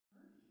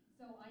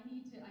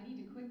I need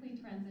to quickly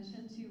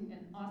transition to an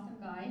awesome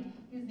guy.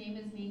 His name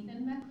is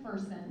Nathan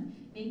MacPherson.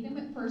 Nathan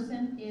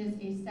MacPherson is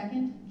a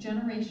second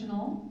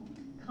generational,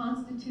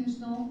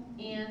 constitutional,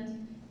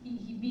 and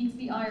he beats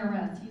the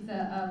IRS. He's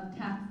a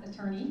tax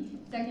attorney,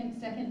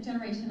 second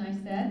generation, I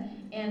said,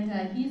 and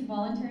he's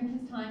volunteering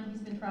his time. He's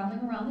been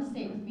traveling around the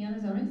state with me on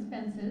his own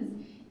expenses,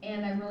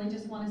 and I really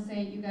just want to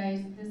say, you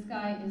guys, this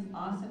guy is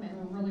awesome, and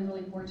we're really,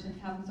 really fortunate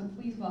to have him. So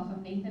please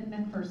welcome Nathan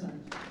MacPherson.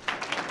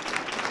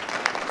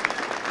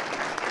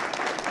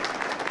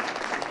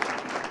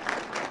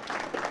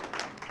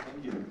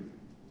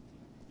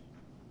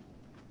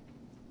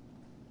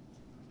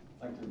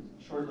 I'd like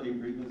to shortly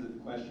revisit the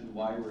question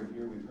why we're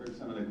here. We've heard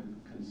some of the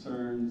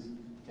concerns,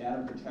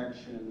 data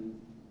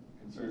protection,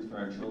 concerns for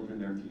our children,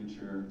 their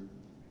future,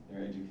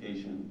 their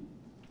education.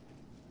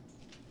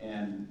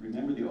 And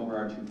remember the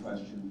overarching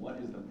question, what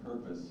is the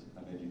purpose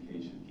of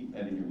education? Keep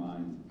that in your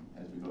mind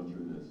as we go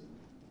through this.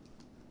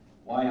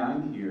 Why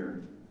I'm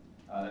here,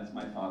 that's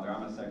my father.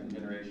 I'm a second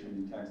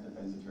generation tax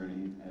defense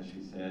attorney, as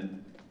she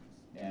said.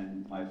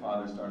 And my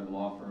father started the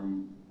law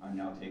firm I'm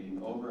now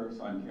taking over,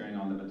 so I'm carrying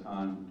on the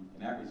baton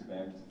in that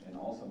respect. And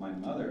also my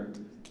mother,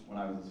 when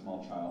I was a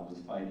small child, was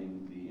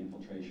fighting the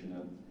infiltration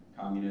of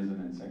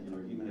communism and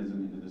secular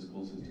humanism into the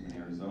school system in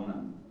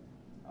Arizona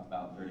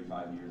about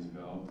 35 years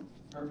ago.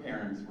 Her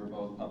parents were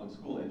both public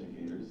school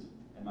educators,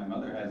 and my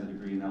mother has a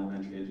degree in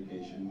elementary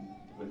education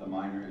with a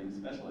minor in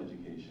special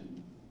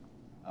education.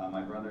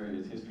 My brother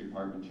is history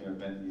department chair at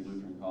Bethany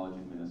Lutheran College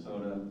in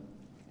Minnesota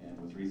and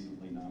was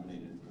recently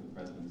nominated for the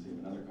presidency of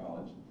another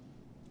college.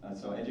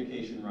 So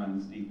education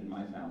runs deep in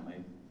my family.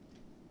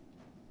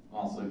 I'm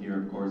also here,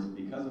 of course,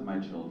 because of my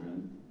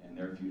children and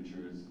their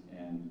futures,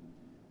 and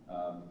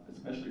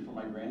especially for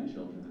my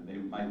grandchildren, that they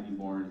might be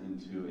born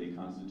into a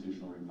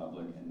constitutional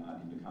republic and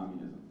not into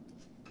communism.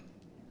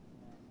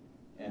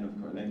 And of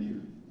course, thank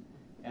you.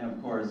 And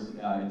of course,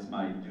 it's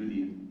my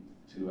duty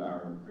to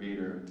our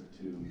Creator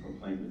to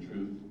proclaim the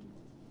truth,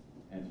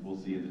 and we'll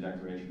see in the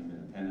Declaration of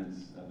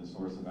Independence the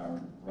source of our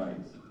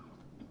rights.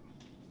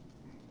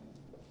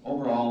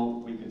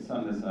 Overall, we could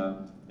sum this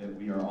up that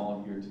we are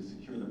all here to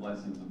secure the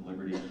blessings of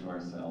liberty to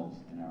ourselves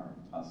and our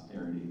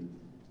posterity,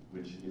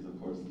 which is,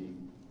 of course, the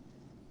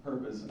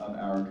purpose of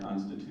our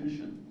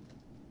Constitution.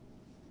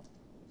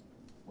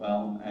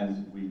 Well, as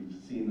we've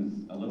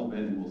seen a little bit,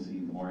 and we'll see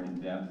more in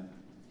depth,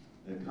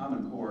 the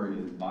Common Core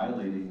is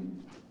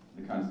violating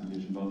the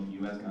Constitution, both the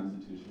U.S.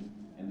 Constitution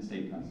and the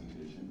state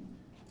Constitution.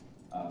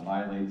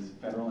 Violates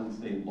federal and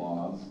state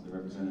laws. The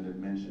representative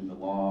mentioned the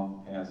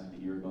law passed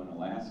a year ago in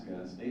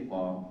Alaska, state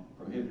law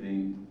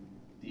prohibiting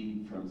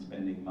DEED from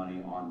spending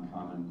money on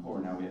Common Core.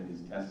 Now we have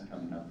these tests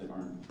coming up that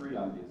aren't free,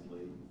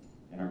 obviously,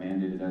 and are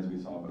mandated, as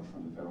we saw, but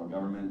from the federal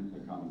government,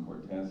 the Common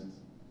Core tests.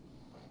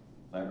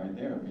 That right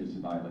there appears to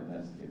violate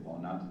that state law,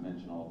 not to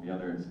mention all the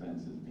other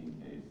expenses being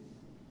paid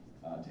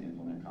to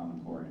implement Common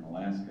Core in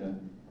Alaska.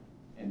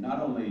 And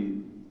not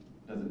only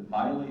does it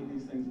violate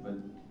these things, but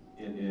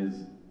it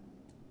is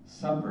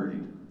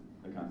subverting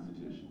the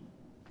Constitution.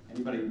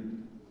 Anybody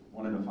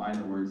want to define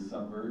the word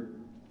subvert?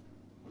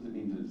 What does it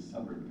mean to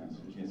subvert the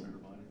Constitution? Yes, sir.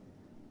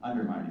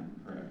 Undermining,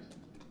 correct.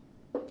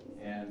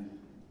 And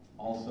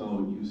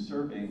also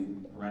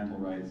usurping parental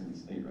rights and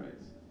state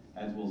rights.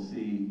 As we'll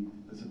see,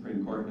 the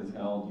Supreme Court has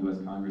held, U.S.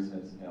 Congress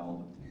has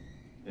held,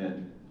 that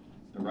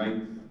the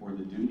right, or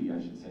the duty,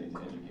 I should say, to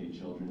educate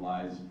children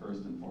lies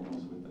first and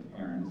foremost with the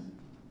parents.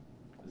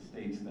 The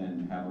states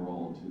then have a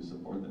role to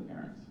support the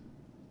parents.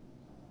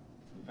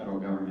 The federal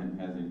government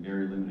has a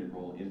very limited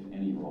role, if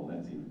any role,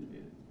 that's even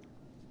debated.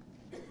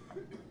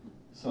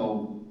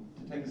 So,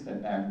 to take a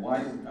step back,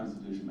 why does the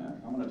Constitution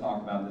matter? I'm going to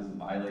talk about this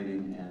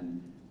violating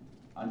and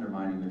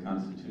undermining the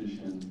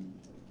Constitution.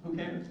 Who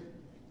cares?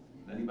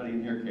 Does anybody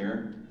in here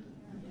care?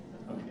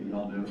 Okay, you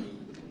all do.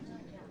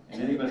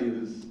 And anybody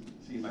who's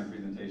seen my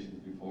presentations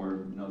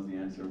before knows the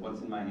answer.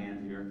 What's in my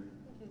hand here?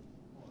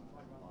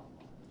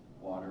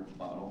 Water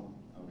bottle.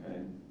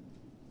 Okay.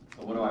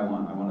 So what do I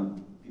want? I want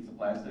a piece of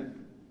plastic.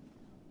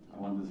 I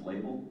want this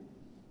label.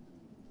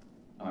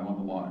 No, I want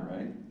the water,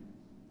 right?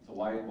 So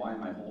why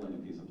am I holding a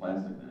piece of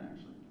plastic then,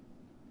 actually?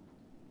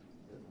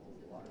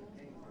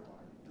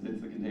 Because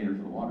it's the container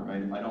for the water,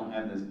 right? If I don't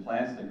have this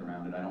plastic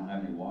around it, I don't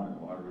have any water.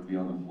 The water would be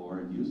on the floor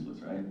and useless,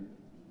 right?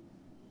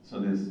 So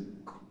this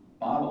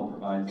bottle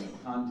provides the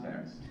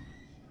context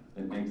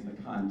that makes the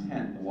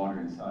content, the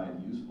water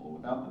inside, useful.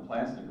 Without the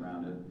plastic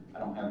around it, I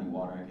don't have any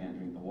water, I can't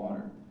drink the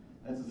water.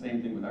 That's the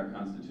same thing with our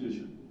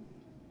Constitution.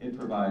 It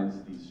provides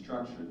the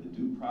structure, the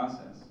due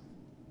process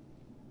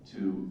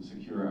to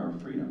secure our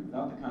freedom.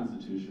 Without the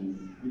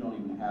Constitution, we don't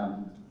even have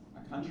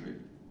a country,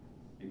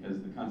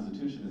 because the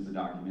Constitution is the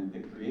document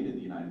that created the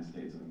United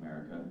States of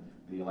America.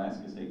 The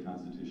Alaska State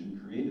Constitution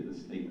created the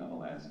state of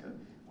Alaska.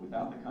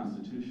 Without the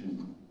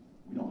Constitution,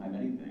 we don't have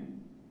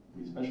anything.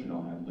 We especially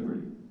don't have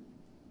liberty.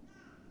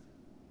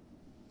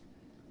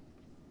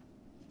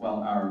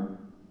 Well, our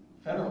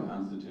federal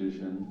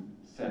Constitution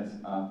sets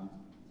up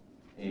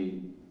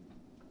a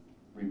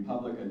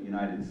Republic of the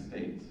United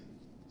States.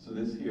 So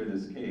this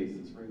case,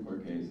 the Supreme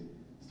Court case,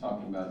 is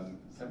talking about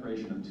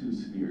separation of two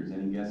spheres.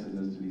 Any guesses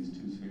as to these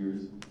two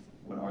spheres?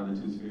 What are the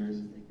two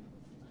spheres?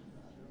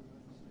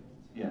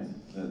 Yes,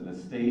 the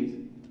state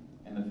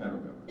and the federal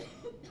government.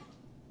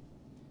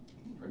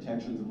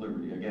 Protections of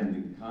liberty. Again,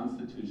 the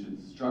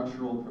Constitution's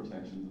structural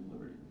protections of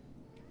liberty.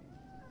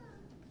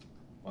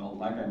 Well,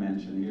 like I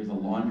mentioned, here's a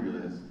laundry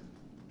list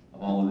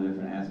of all of the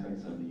different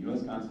aspects of the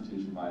U.S.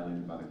 Constitution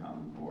violated by the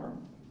Common Core,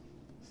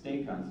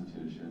 state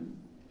constitution,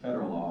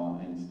 federal law,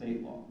 and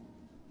state law.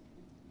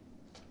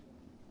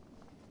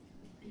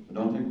 But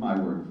don't take my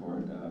word for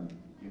it.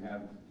 You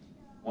have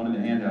one of the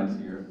handouts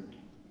here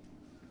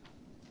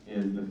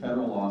is the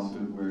federal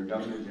lawsuit where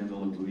Governor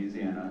Jindal of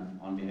Louisiana,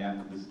 on behalf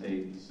of the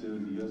state,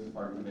 sued the U.S.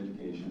 Department of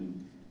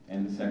Education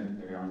and the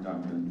Secretary, Arne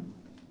Duncan,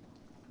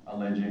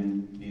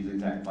 alleging these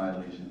exact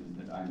violations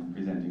that I'm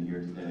presenting here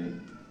today.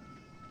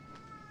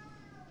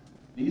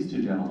 These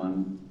two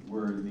gentlemen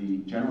were the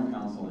General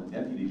Counsel and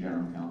Deputy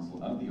General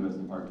Counsel of the U.S.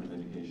 Department of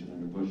Education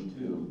under Bush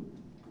II.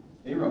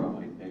 They wrote a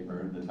white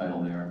paper, the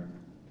title there,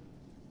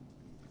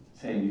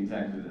 saying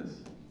exactly this,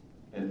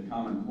 that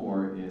Common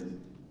Core is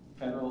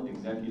federal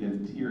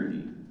executive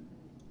tyranny,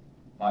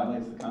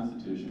 violates the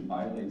Constitution,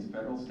 violates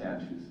federal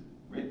statutes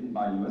written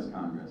by U.S.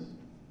 Congress,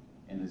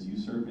 and is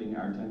usurping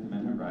our 10th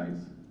Amendment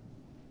rights,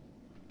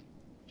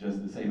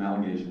 just the same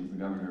allegations the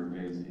governor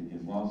raised in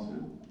his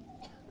lawsuit.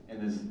 And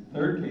this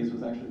third case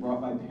was actually brought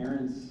by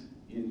parents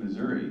in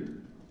Missouri,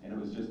 and it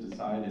was just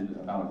decided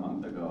about a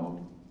month ago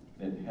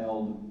that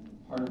held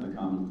part of the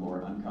Common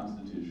Core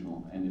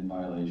unconstitutional and in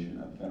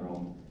violation of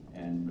federal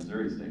and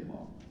Missouri state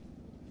law.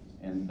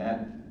 And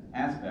that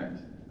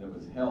aspect that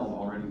was held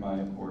already by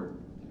a court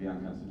to be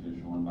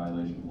unconstitutional in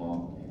violation of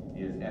law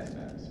is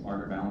SBAC,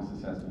 Smarter Balanced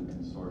Assessment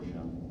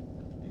Consortium.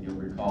 And you'll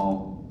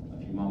recall a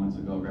few moments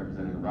ago,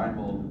 Representative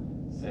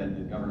Reinbold said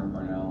that Governor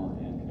Parnell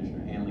and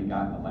Commissioner Hanley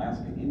got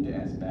Alaska into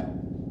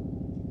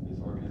SBAC, this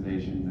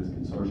organization, this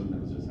consortium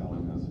that was just held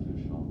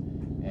unconstitutional.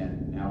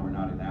 And now we're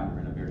not in that,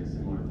 we're in a very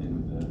similar thing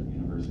with the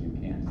University of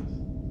Kansas.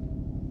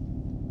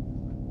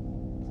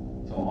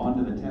 So on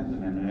to the 10th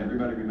Amendment.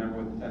 Everybody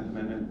remember what the 10th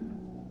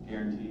Amendment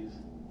guarantees?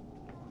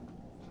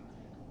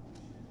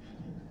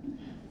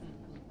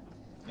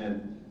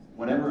 That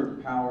whatever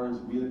powers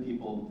we the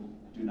people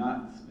do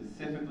not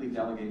specifically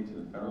delegate to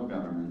the federal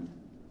government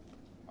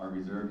are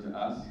reserved to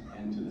us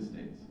and to the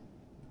states.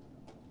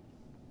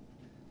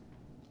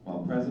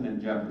 While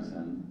President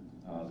Jefferson,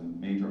 the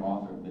major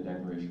author of the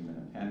Declaration of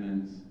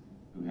Independence,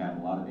 who had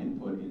a lot of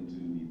input into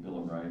the Bill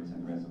of Rights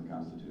and the rest of the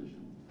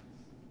Constitution,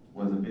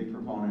 was a big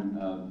proponent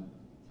of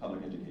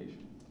public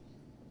education,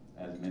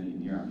 as many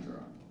in here I'm sure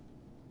are.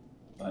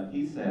 But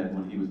he said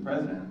when he was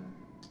president,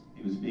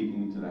 he was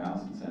speaking to the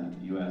House and Senate,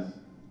 the U.S.,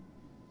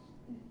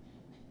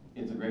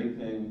 it's a great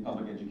thing,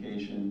 public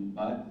education,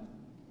 but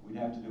we'd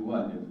have to do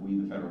what if we,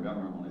 the federal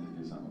government, wanted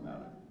to do something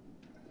about it?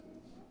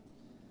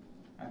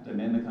 Have to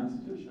amend the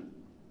Constitution,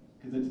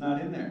 because it's not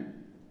in there.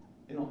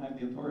 They don't have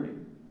the authority.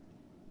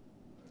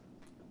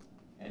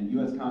 And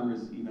U.S.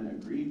 Congress even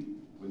agreed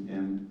with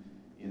him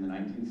in the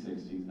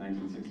 1960s,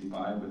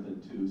 1965 with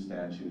the two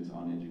statutes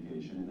on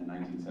education, and in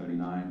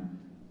 1979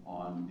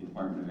 on the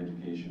Department of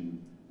Education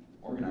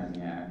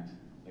Organizing Act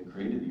that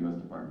created the U.S.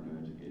 Department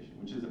of Education,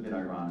 which is a bit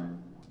ironic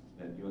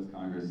that U.S.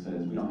 Congress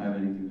says we don't have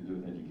anything to do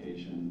with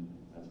education,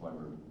 that's why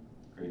we're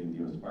creating the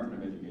U.S.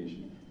 Department of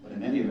Education. But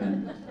in any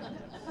event,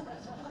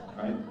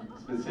 right,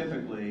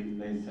 specifically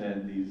they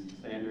said these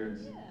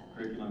standards,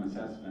 curriculum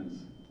assessments,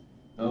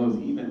 those,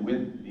 even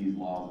with these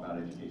laws about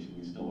education,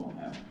 we still don't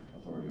have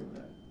authority over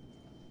that.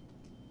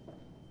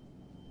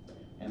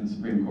 And the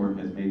Supreme Court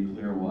has made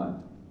clear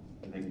what?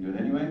 That they can do it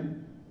anyway?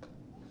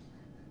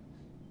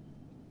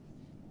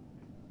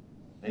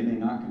 They may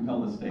not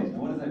compel the states. Now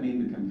what does that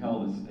mean to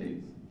compel the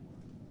states?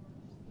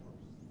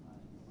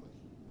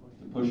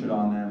 To push it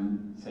on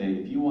them, say,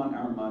 if you want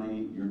our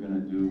money, you're going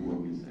to do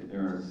what we say.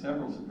 There are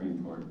several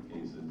Supreme Court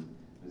cases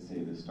that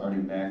say this,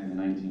 starting back in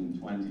the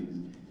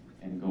 1920s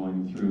and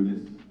going through.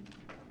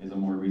 This is a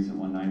more recent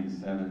one,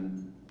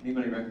 97.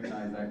 Anybody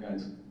recognize that guy?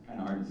 It's kind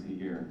of hard to see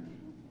here.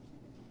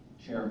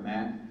 Sheriff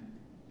Mack,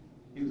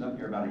 he was up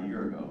here about a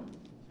year ago.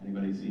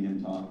 Anybody see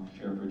him talk?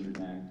 Sheriff Richard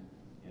Mack?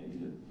 Yeah, he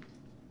did.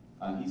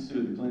 He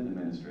sued the Clinton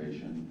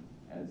administration,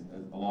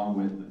 along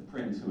with the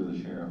Prince, who was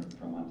a sheriff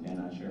from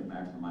Montana, Sheriff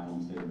Mack from my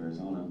home state of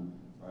Arizona,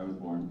 where I was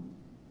born.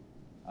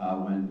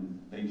 When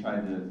they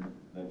tried to,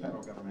 the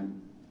federal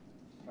government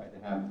tried to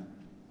have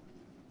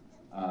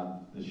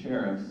the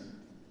sheriffs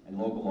and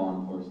local law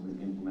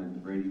enforcement implement the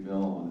Brady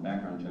Bill on the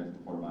background checks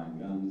before buying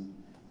guns,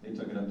 they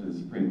took it up to the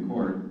Supreme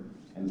Court,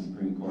 and the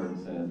Supreme Court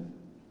said,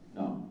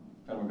 no,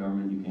 federal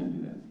government, you can't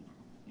do that.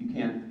 You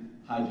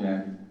can't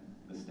hijack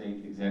the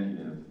state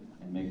executive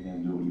and make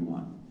them do what you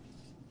want.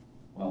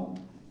 Well,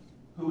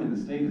 who in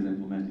the state is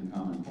implementing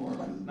Common Core?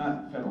 Because it's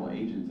not federal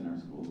agents in our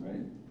schools,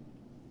 right?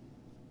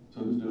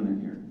 So who's doing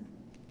it here?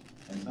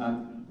 And it's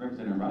not,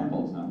 Representative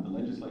Reinbold's not, the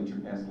legislature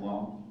passed a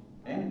law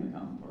banning the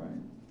Common Core,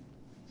 right?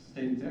 It's the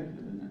state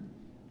executive, isn't it?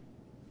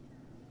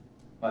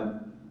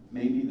 But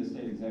maybe the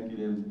state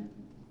executive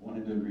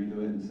wanted to agree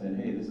to it and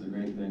said, hey, this is a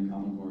great thing,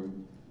 Common Core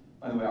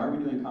By the way, are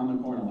we doing Common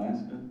Core in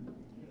Alaska?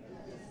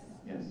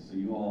 Yes, so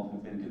you all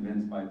have been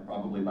convinced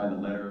probably by the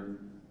letter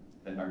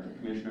that our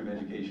Commissioner of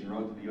Education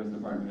wrote to the U.S.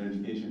 Department of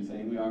Education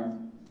saying we are?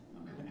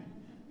 Okay,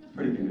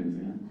 pretty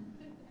convincing,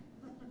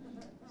 huh?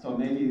 So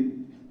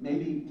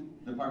maybe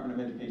the Department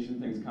of Education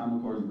thinks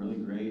Common Core is really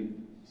great,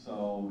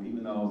 so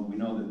even though we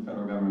know that the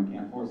federal government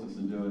can't force us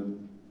to do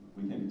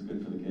it, we think it's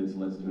good for the kids, so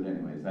let's do it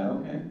anyway. Is that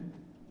okay?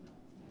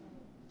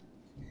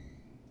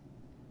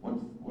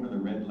 What are the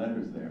red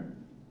letters there?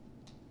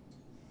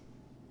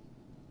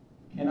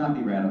 Cannot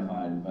be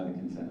ratified by the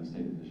consent of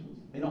state officials.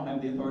 They don't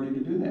have the authority to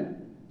do that.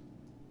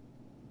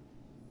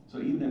 So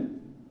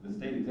even if the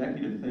state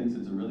executive thinks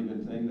it's a really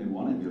good thing, they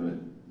want to do it,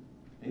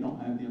 they don't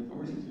have the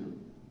authority to.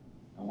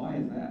 Now why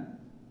is that?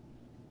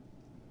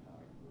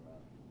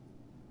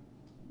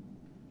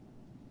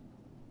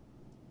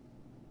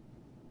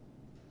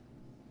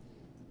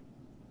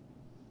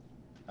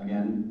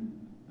 Again,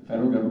 the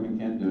federal government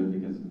can't do it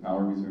because of the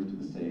power reserved to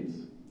the states.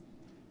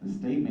 The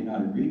state may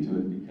not agree to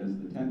it because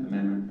the 10th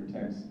Amendment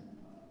protects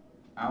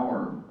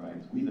our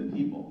rights. We the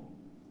people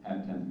have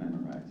 10th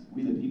Amendment rights.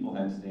 We the people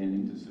have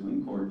standing to sue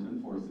in court to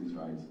enforce these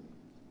rights.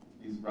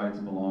 These rights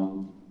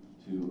belong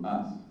to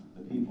us,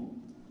 the people,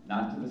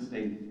 not to the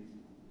state,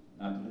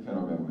 not to the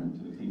federal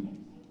government, to the people.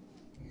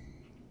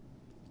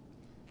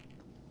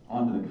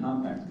 On to the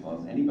Compacts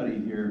Clause. Anybody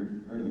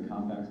here heard of the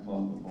Compacts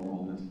Clause before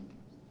all this?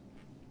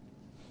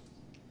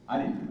 I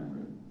didn't remember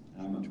it,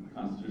 and I'm a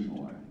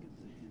constitutional lawyer.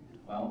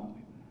 Well,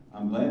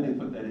 I'm glad they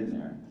put that in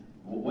there.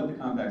 What the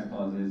Compacts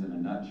Clause is, in a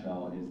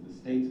nutshell, is the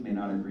states may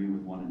not agree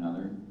with one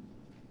another,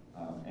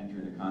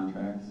 enter into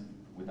contracts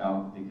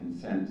without the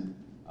consent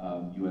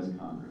of U.S.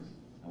 Congress.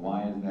 And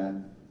why is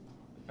that?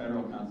 The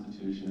federal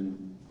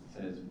Constitution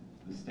says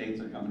the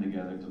states are coming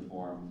together to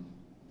form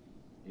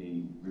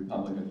a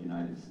Republic of the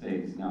United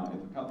States. Now,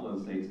 if a couple of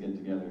the states get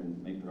together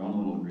and make their own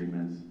little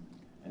agreements,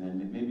 and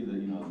then maybe the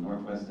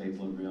Northwest states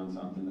will agree on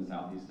something, the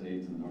Southeast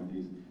states and the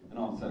Northeast, then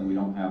all of a sudden we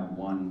don't have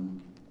one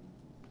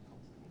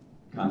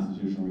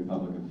constitutional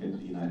republic of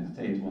 50 United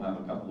States. We'll have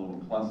a couple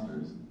little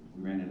clusters.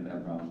 We ran into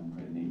that problem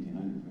right in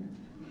 1800.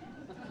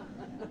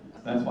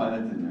 Right? That's why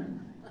that's in there.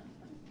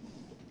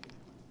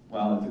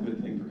 Well, it's a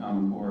good thing for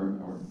Common Core,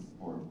 or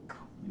for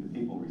the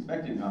people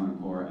respecting Common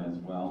Core as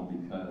well,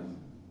 because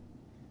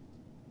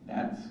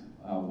that's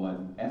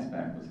what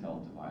SBAC was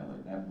held to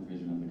violate, that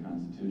provision of the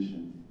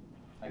Constitution.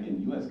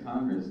 Again, U.S.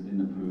 Congress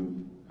didn't approve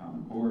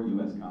Common Core.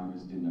 U.S.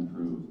 Congress didn't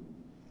approve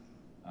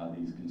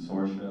these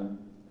consortia.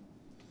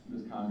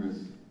 U.S. Congress,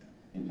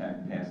 in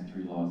fact, passed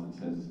 3 laws that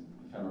says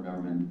the federal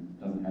government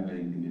doesn't have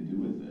anything to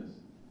do with this.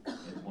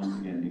 It's once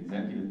again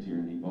executive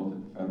tyranny, both at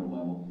the federal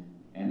level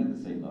and at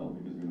the state level,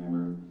 because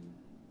remember,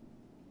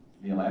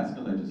 the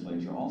Alaska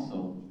legislature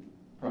also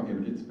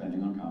prohibited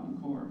spending on Common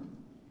Core,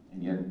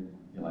 and yet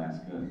the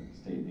Alaska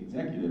state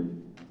executive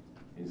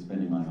is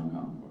spending money on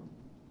Common Core.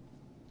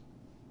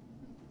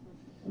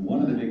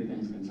 One of the big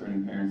things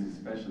concerning parents,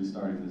 especially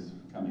starting this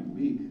coming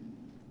week,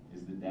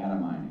 is the data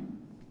mining.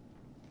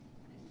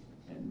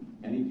 And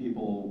many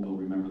people will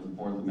remember the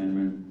 4th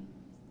Amendment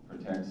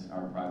protects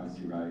our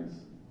privacy rights.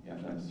 You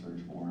have to have a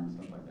search warrant,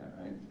 stuff like that,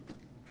 right?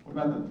 What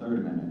about the 3rd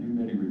Amendment?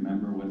 Anybody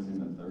remember what's in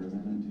the 3rd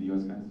Amendment to the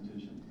U.S.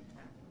 Constitution?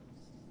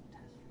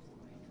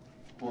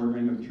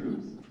 Quartering of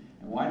troops.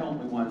 And why don't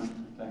we want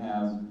to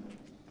have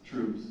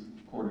troops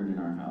quartered in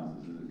our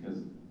houses? Is it because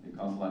it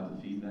costs a lot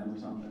to feed them or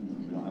something?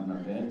 We don't have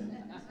enough beds?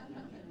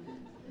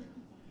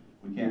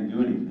 We can't do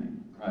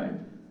anything, right?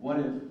 What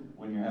if,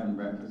 when you're having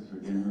breakfast or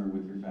dinner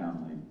with your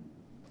family,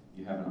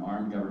 you have an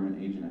armed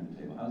government agent at the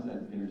table? How's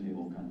that dinner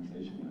table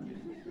conversation going to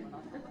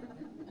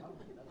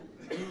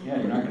be? Yeah,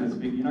 you're not going to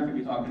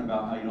be talking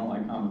about how you don't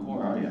like Common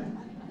Core, are you?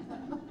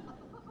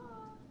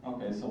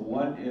 Okay, so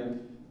what if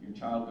your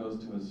child goes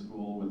to a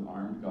school with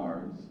armed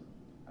guards?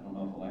 I don't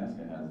know if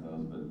Alaska has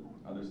those, but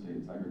other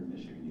states, I heard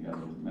Michigan, you got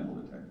those metal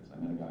detectors. I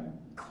met a guy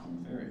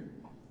on the ferry.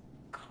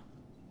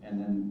 And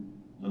then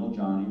little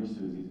Johnny or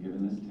Susie's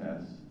given this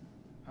test.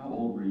 How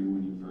old were you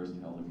when you first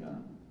held a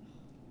gun?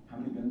 How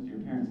many guns do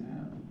your parents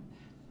have?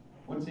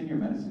 What's in your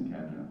medicine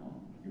cabinet at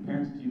home? Your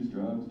parents use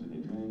drugs? Do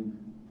they drink?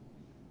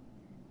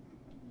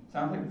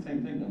 Sounds like the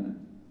same thing, doesn't it?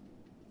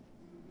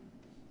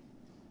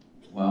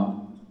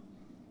 Well,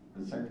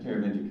 the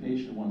Secretary of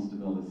Education wants to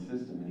build a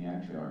system, and he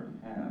actually already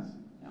has,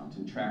 now,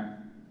 to track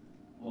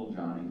little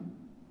Johnny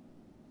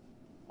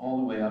all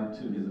the way up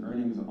to his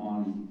earnings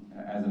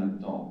as an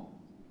adult.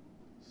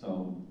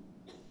 So,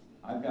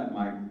 I've gotten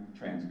my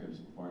transcripts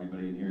before.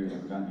 Anybody in here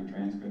ever gotten your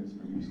transcripts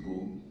from your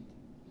school?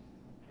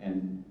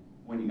 And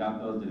when you got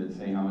those, did it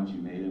say how much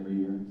you made every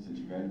year since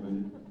you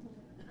graduated?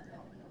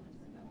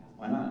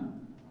 Why not?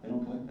 They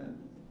don't collect that.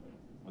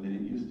 Well, they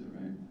didn't used to,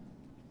 right?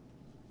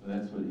 So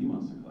that's what he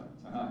wants to collect.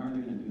 So how are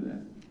they going to do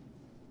that?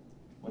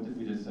 What did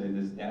we just say?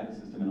 This data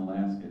system in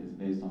Alaska is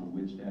based on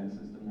which data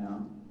system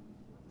now?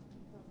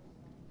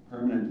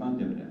 Permanent fund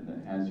dividend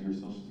that has your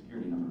Social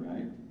Security number,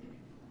 right?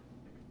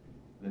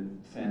 That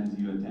sends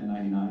you a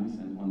 1099,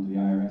 sends one to the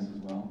IRS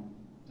as well,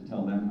 to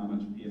tell them how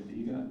much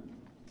PFD you got.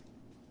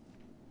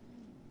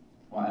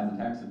 Well, as a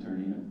tax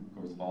attorney, I, of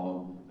course,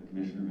 follow the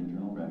Commissioner of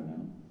Internal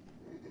Revenue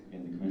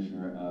and the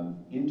Commissioner of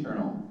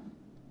Internal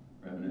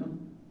Revenue,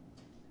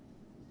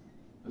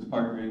 who's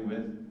partnering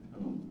with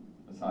whom,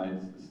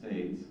 besides the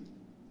states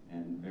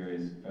and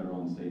various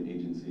federal and state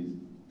agencies,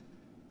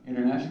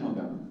 international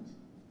governments.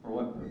 For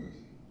what purpose?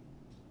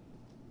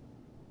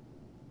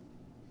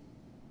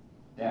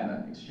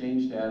 Data,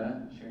 exchange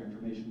data, share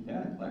information,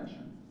 data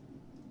collection.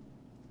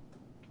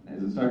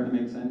 Is it starting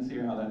to make sense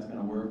here how that's going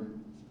to work?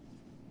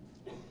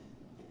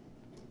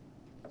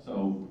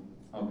 So,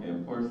 okay,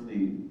 of course,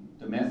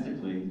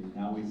 domestically,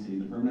 now we see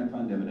the permanent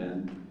fund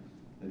dividend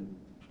that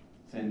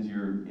sends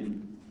your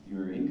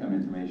income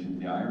information to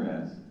the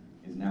IRS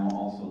is now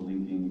also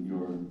linking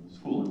your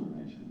school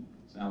information.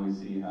 So now we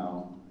see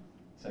how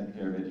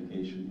Secretary of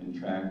Education can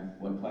track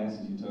what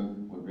classes you took,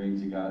 what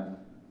grades you got,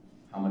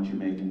 how much you're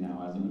making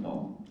now as an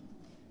adult.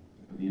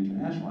 But the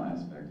international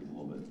aspect is a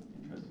little bit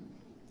interesting.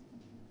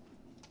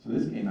 So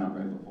this came out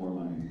right before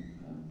my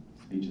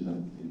speeches up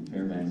in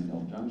Fairbanks and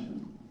Elk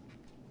Junction.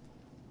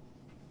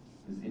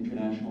 This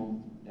international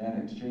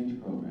data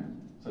exchange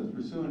program. So it's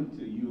pursuant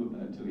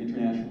to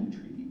international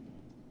treaty.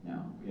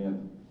 Now, we have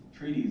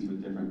treaties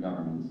with different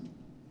governments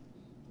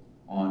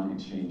on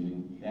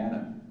exchanging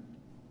data.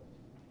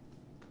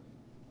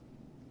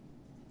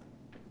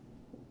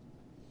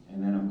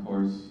 And then, of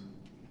course,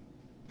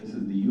 this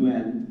is the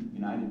UN,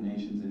 United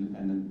Nations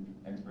Independent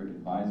Expert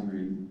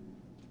Advisory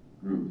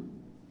Group.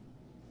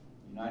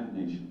 United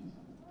Nations.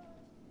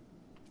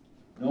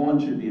 No one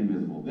should be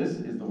invisible. This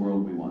is the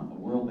world we want, a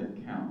world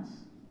that counts,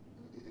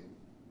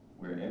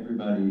 where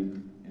everybody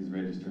is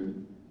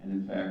registered. And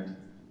in fact,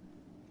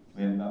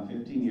 we have about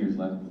 15 years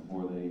left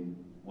before they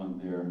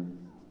want their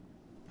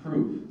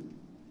proof,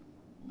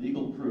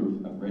 legal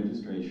proof of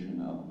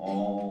registration of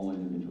all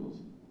individuals.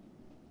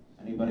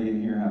 Anybody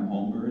in here have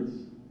home births?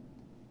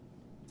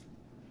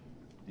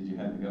 Did you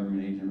have the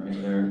government agent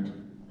right there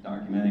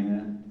documenting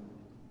that?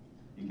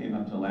 You came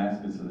up to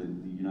Alaska so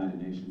that the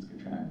United Nations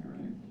could track you,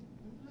 right?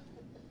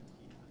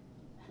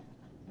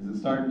 Is it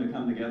starting to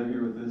come together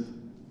here with this?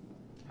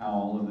 How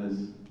all of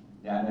this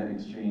data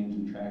exchange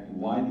and tracking,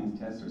 why these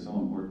tests are so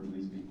important to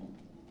these people?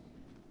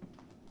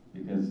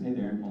 Because, hey,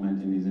 they're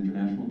implementing these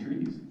international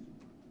treaties.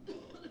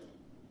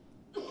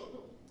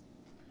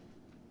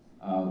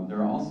 There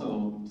are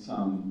also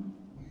some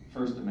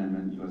First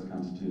Amendment U.S.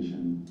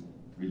 Constitution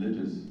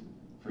religious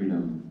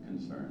freedom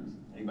concerns.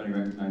 Anybody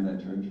recognize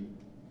that church?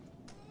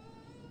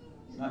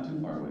 It's not too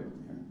far away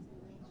from here.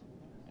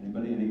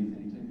 Anybody? Any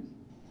takers?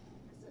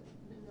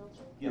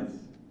 Yes.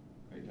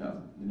 Great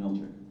job. The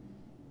Milchik.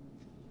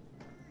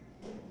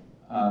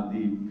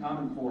 The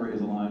Common Core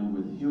is aligned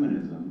with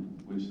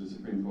humanism, which the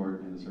Supreme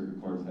Court and the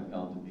circuit courts have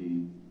held to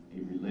be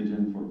a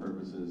religion for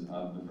purposes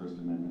of the First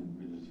Amendment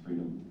religious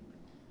freedom,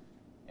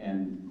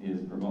 and is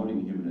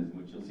promoting humanism,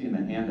 which you'll see in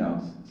the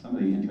handouts. Some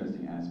of the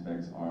interesting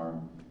aspects are,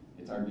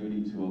 it's our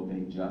duty to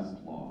obey just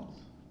laws.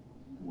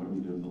 And what do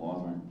we do if the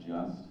laws aren't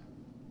just?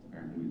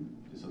 Apparently we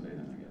disobey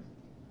them, I guess.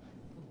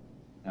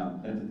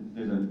 Now,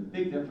 there's a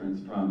big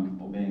difference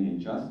from obeying a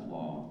just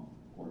law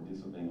or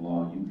disobeying a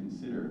law you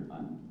consider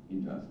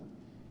unjust,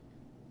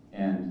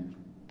 and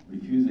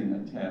refusing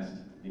a test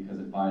because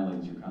it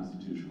violates your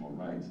constitutional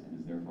rights and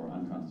is therefore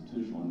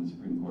unconstitutional, and the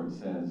Supreme Court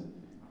says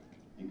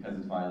because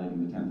it's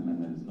violating the 10th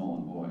Amendment, it's null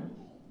and void.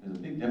 There's a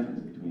big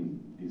difference between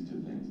these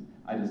two things.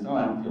 I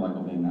don't feel like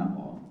obeying that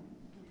law,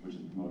 which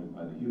is promoted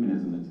by the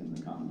humanism that's in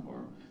the Common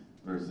Core,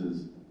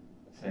 versus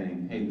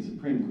saying, hey, the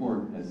Supreme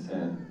Court has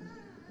said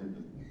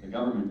that the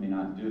government may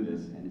not do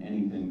this, and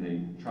anything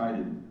they try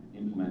to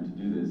implement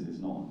to do this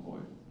is null and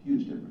void.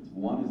 Huge difference.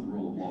 One is the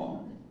rule of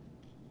law.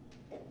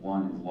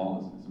 One is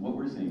lawlessness. And what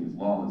we're seeing is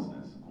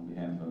lawlessness on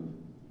behalf of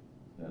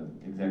the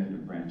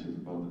executive branches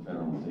of both the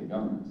federal and state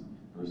governments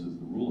versus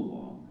the rule of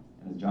law.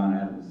 And as John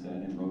Adams said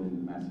and wrote into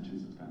the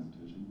Massachusetts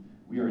Constitution,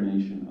 we are a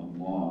nation of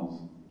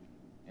laws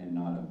and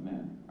not of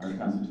men. Our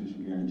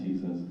Constitution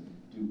guarantees us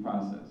due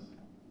process.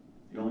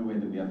 The only way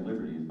that we have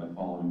liberty is by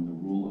following the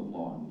rule of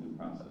law and due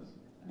process.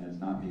 And that's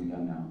not being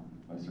done now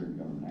by certain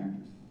government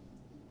actors.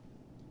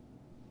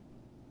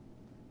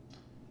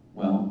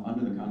 Well,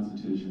 under the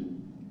Constitution,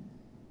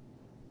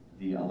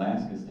 the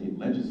Alaska State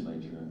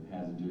Legislature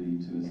has a duty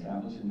to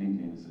establish and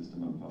maintain a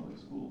system of public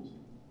schools.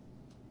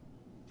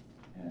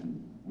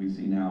 And we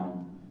see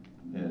now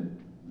that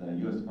the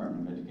U.S.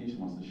 Department of Education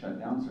wants to shut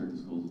down certain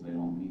schools if they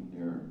don't meet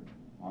their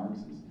marks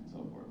and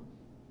so forth.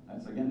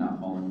 That's, again,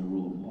 not following the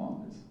rule of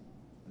law. It's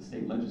the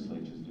state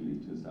legislature's duty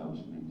to establish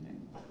and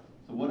maintain.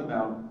 So what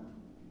about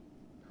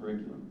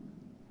curriculum?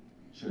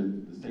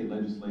 Should the state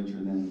legislature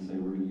then say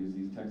we're going to use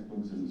these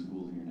textbooks in the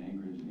schools here in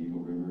Anchorage and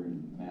Eagle River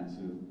and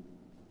Matsu?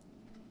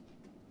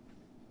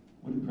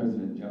 What did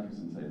President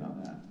Jefferson say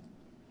about that?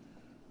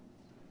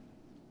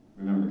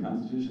 Remember, the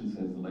Constitution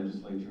says the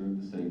legislature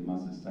of the state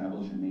must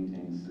establish and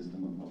maintain a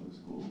system of public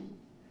schools.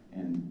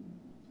 And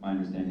it's my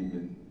understanding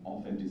that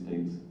all 50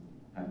 states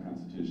have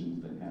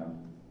constitutions that have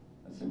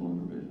a similar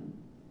provision.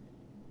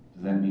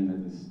 Does that mean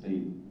that the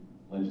state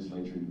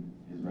legislature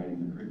is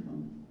writing the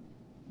curriculum?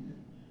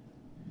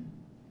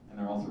 And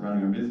they're also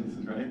running our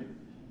businesses, right?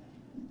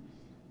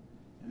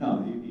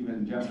 No,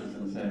 even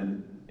Jefferson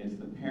said it's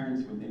the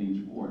parents within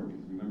each ward,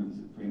 because remember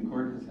the Supreme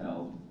Court has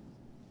held,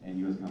 and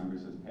U.S.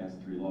 Congress has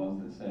passed 3 laws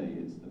that say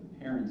it's the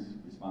parents'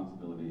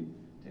 responsibility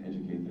to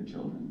educate their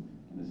children,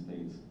 and the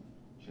states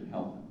should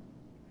help them.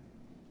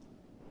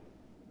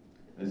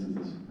 This is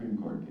the Supreme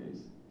Court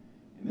case.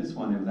 In this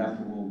one, it was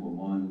after World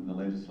War I, the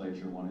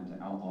legislature wanted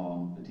to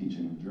outlaw the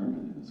teaching of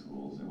German in the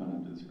schools. It went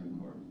up to the Supreme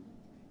Court.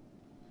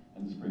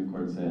 And the Supreme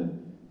Court said,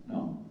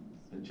 no,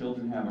 the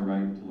children have a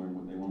right to learn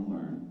what they want to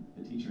learn.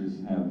 The teachers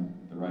have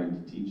the right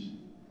to teach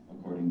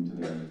according to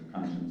their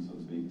conscience, so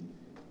to speak.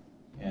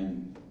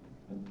 And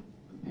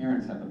the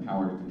parents have the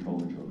power to control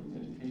their children's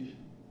education.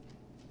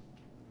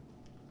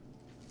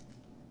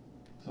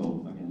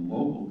 So, again,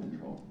 local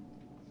control.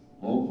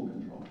 Local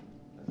control.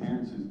 The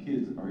parents whose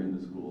kids are in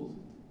the schools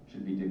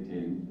should be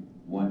dictating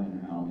what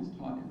and how is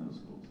taught in those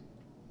schools.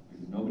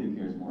 Because nobody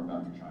cares more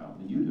about your child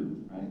than you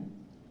do, right?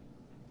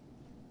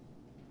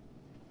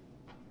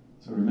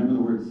 So remember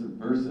the word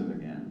subversive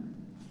again.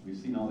 We've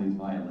seen all these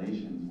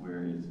violations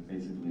where it's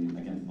basically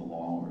against the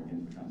law or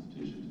against the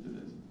Constitution to do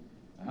this.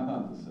 Now, how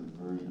about the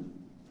subversion?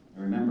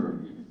 And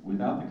remember,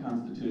 without the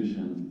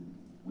Constitution,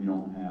 we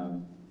don't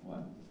have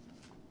what?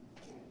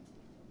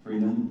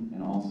 Freedom,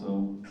 and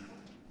also,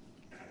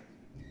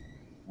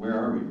 where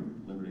are we?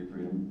 Liberty,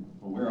 freedom.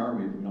 Well, where are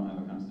we if we don't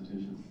have a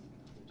Constitution?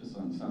 Just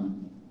on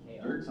some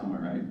dirt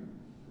somewhere, right?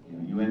 You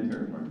know, UN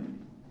territory.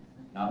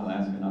 Not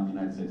Alaska, not the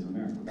United States of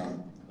America, without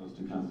those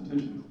 2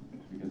 constitutions.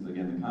 Because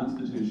again, the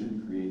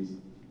Constitution creates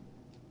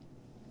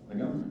the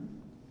government.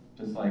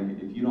 Just like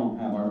if you don't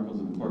have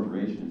articles of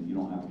incorporation, you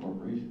don't have a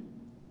corporation,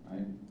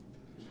 right?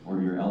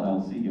 Or your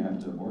LLC, you have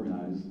to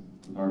organize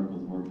with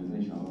articles of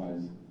organization,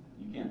 otherwise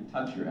you can't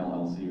touch your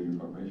LLC or your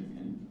corporation,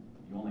 can you?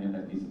 You only have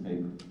that piece of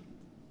paper.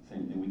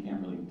 Same thing, we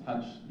can't really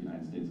touch the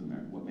United States of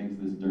America. What makes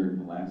this dirt,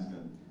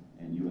 Alaska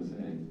and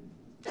USA,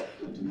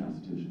 the 2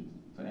 constitutions.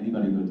 So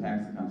anybody who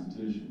attacks the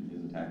Constitution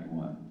is attacking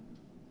what?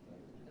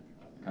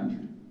 The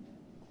country.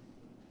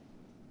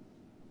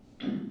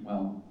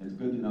 Well, it's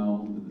good to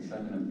know that the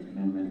Second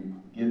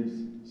Amendment gives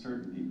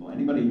certain people.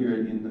 Anybody here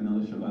in the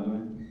militia, by the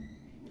way?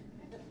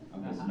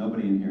 Okay, so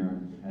nobody in here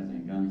has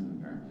any guns,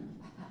 apparently.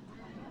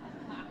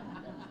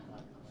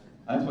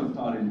 That's what's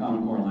taught in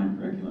Common Core line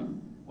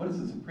curriculum. What does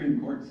the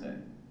Supreme Court say?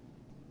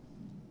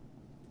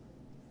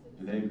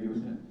 Do they agree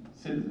with it?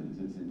 Citizens,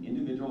 it's an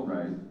individual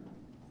right,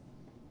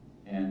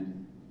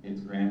 and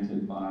it's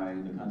granted by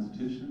the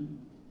Constitution?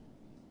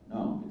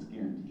 No, it's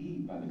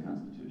guaranteed by the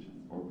Constitution,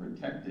 or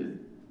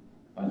protected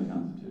by the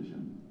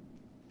Constitution.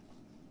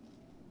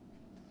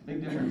 It's a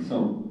big difference.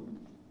 So,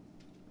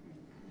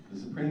 the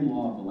supreme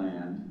law of the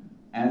land,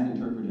 as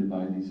interpreted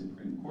by the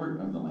Supreme Court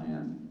of the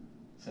land,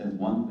 says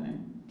one thing.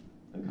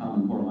 The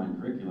Common Core line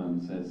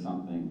curriculum says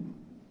something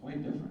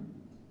quite different.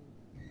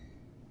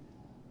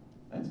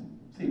 That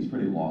seems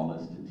pretty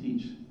lawless to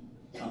teach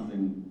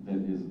something that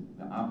is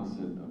the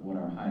opposite of what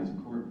our highest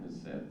court has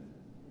said.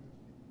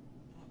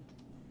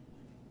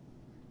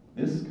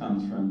 This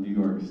comes from New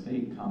York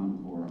State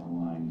Common Core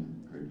aligned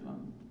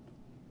curriculum.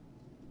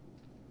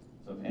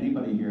 So if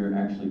anybody here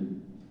actually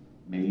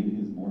made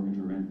his mortgage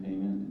or rent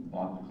payment and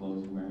bought the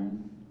clothes you're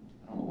wearing,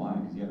 I don't know why,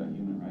 because you have a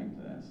human right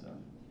to that stuff.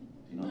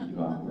 You don't need to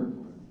go out and work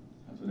for it.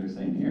 That's what they're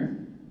saying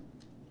here.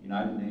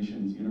 United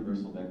Nations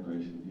Universal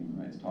Declaration of Human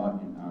Rights,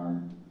 taught in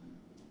our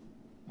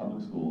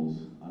public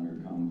schools under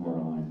Common Core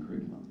aligned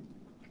curriculum.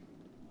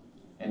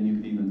 And you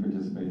can even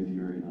participate if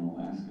you're in an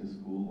Alaska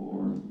school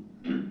or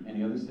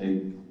any other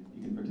state.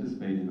 You can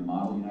participate in the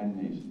Model United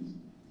Nations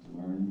to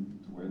learn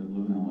to wear the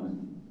blue helmet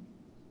and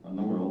run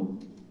the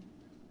world.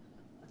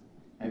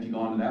 And if you go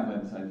onto that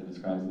website that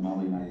describes the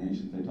Model United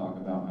Nations, they talk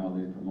about how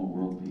they promote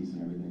world peace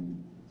and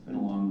everything. It's been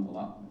around a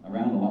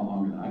lot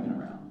longer than I've been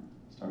around.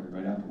 It started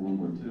right after World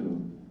War II.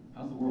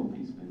 How's the world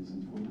peace been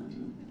since World War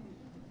II?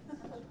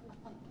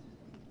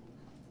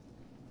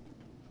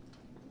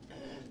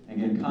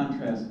 Again,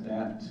 contrast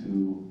that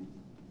to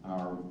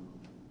our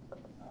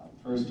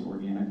first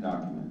organic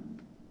document.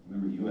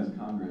 Remember, U.S.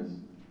 Congress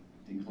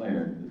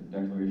declared that the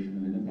Declaration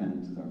of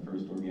Independence is our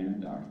first organic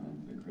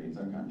document that creates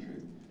our country.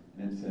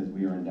 And it says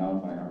we are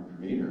endowed by our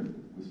Creator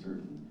with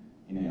certain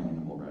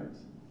inalienable rights,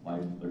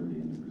 life,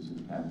 liberty, and the pursuit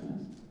of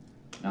happiness.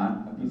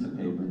 Not a piece of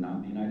paper,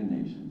 not the United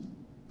Nations.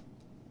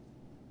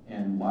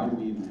 And why do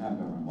we even have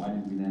government? Why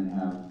did we then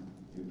have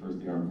first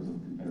the Articles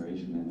of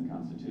Confederation, then the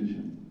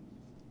Constitution?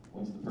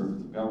 What's the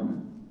purpose of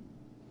government?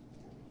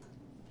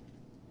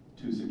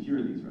 To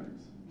secure these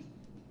rights.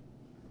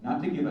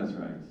 Not to give us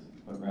rights,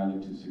 but rather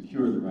to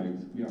secure the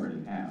rights we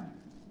already have.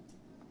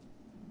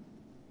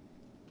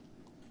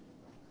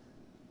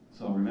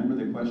 So remember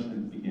the question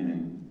at the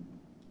beginning,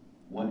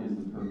 what is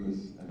the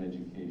purpose of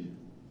education?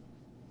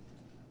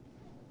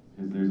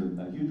 Because there's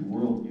a huge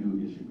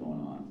worldview issue going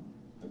on.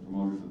 The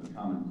promoters of the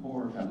Common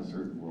Core have a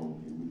certain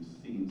worldview. We've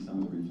seen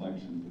some of the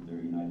reflections of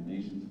their United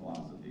Nations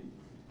philosophy,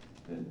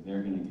 that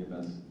they're going to give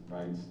us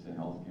rights to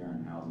health care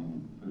and housing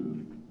and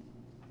food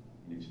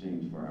in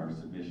exchange for our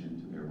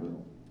submission to their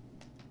will.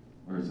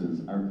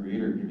 versus our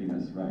Creator giving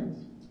us rights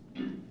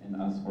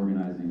and us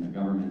organizing a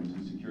government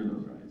to secure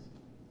those rights.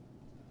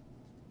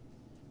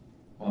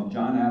 Well, if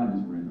John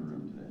Adams were in the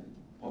room today,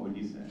 what would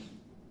he say?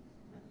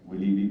 Would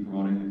he be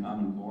promoting the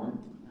Common Core?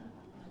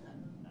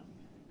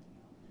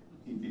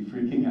 He'd be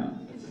freaking out.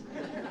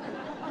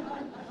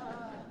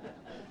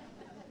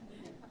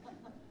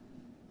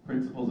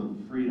 Principles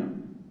of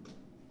freedom.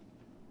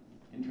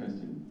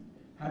 Interesting.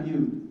 How do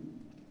you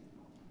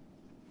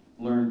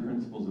learn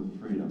principles of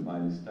freedom?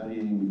 By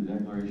studying the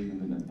Declaration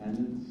of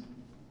Independence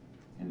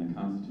and the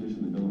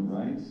Constitution, the Bill of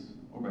Rights,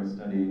 or by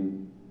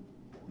studying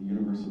the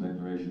Universal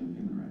Declaration of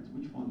Human Rights?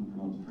 Which one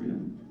promotes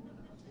freedom?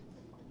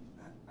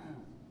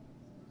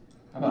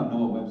 How about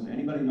Noah Webster?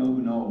 Anybody know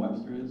who Noah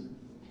Webster is?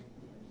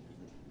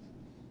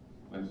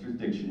 Webster's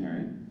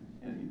Dictionary.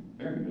 Yeah,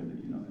 very good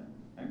that you know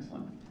that.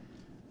 Excellent.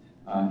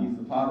 He's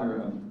the father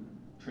of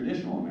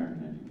traditional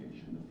American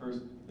education,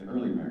 the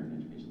early American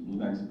education, the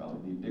Blueback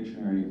Spelling, the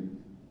Dictionary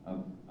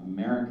of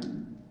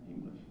American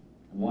English.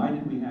 Why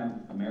did we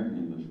have American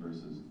English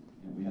versus,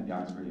 we had the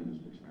Oxford English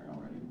Dictionary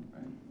already,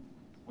 right?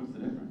 What's the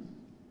difference?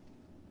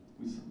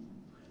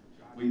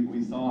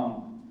 We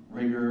saw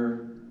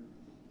rigor,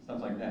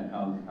 stuff like that,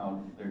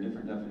 how they're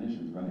different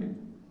definitions, right?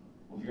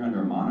 Well, if you're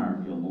under a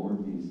monarchy, a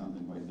lord means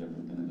something quite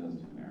different than it does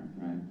to American,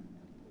 right?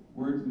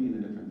 Words mean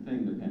a different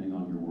thing depending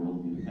on your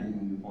worldview, depending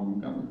on your form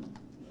of government.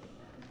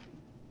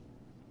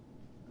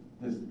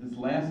 This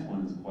last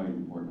one is quite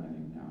important, I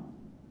think, now.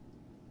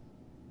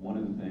 One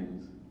of the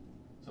things,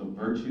 so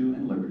virtue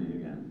and liberty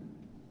again.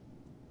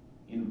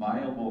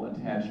 Inviolable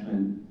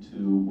attachment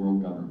to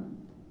world government.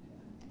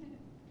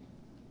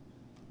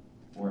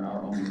 Or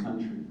our own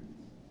country.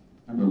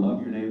 Remember,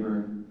 love your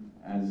neighbor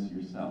as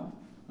yourself.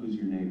 Who's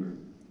your neighbor?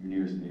 Your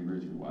nearest neighbor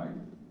is your wife,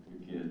 your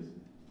kids,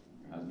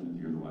 your husband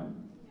if you're the wife,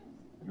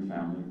 your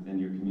family, then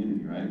your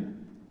community, right?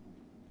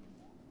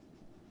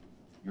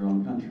 Your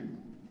own country.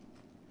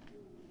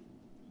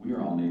 We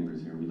are all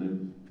neighbors here. We live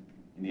in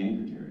the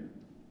Anchorage area.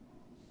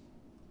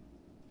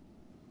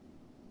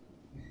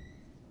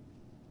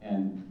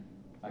 And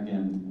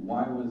again,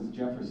 why was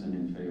Jefferson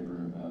in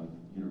favor of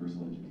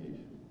universal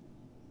education?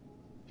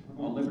 To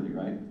promote liberty,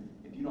 right?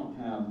 If you don't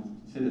have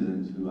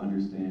citizens who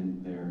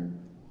understand their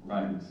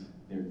rights,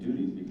 their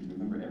duties, because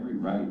remember, every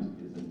right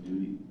is a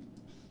duty.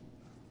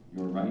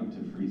 Your right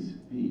to free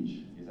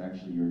speech is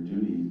actually your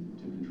duty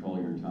to control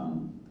your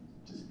tongue,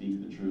 to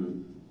speak the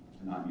truth,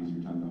 to not use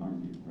your tongue to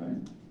harm people,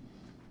 right?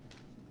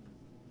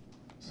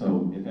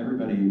 So if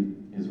everybody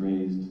is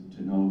raised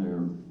to know their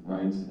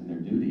rights and their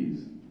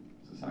duties,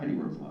 society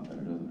works a lot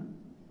better, doesn't it?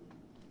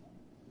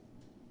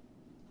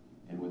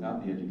 And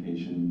without the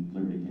education,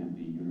 liberty can't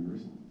be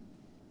universal.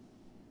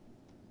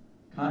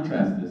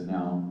 Contrast this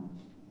now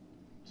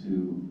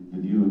to the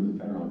view of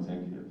the federal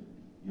executive,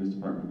 U.S.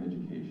 Department of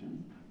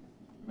Education.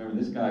 Remember,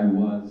 this guy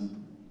was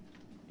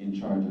in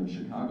charge of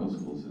Chicago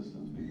school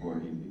systems before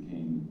he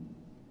became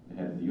the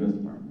head of the U.S.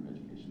 Department of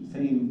Education. The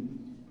same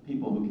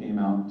people who came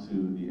out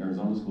to the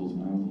Arizona schools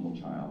when I was a little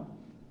child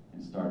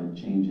and started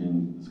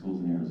changing the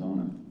schools in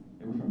Arizona,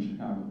 they were from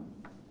Chicago.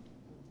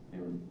 They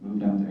were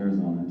moved out to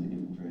Arizona to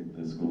infiltrate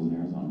the schools in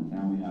Arizona.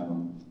 Now we have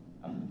them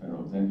up in the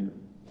federal executive.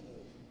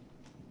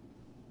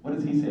 What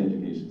does he say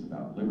education's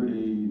about?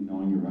 Liberty,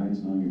 knowing your rights,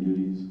 knowing your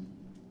duties.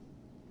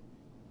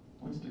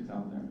 What sticks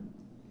out there?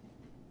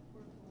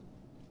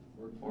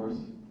 Workforce,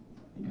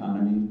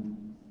 economy.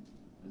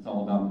 It's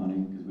all about money,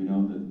 because we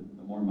know that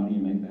the more money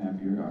you make, the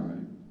happier you are,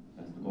 right?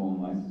 That's the goal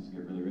in life, is to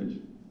get really rich.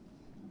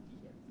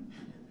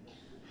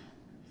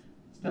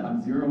 Still,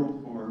 I'm 0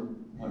 for,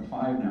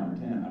 5 now, or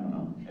 10, I don't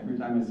know. Every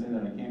time I say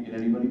that, I can't get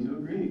anybody to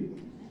agree.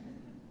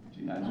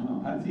 Gee, I don't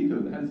know. How does he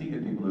do it? How does he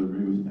get people to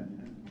agree with that?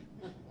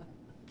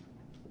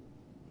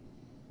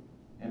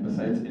 And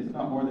besides, it's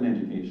about more than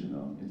education,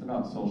 though. It's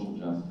about social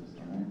justice,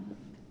 all right?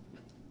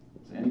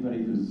 So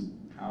anybody whose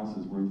house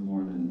is worth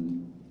more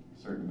than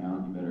a certain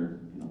amount, you better,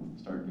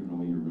 start giving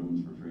away your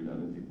rooms for free to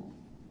other people.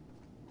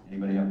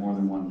 Anybody have more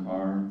than one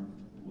car?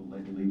 We'll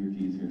let you leave your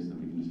keys here so that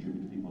we can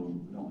distribute to people who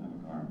don't have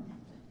a car.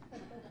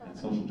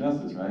 That's social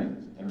justice, right?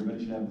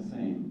 Everybody should have the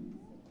same.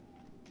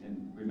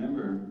 And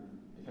remember,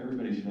 if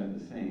everybody should have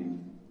the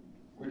same,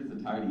 where does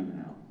the tide even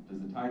out?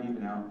 Does the tide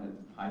even out at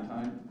high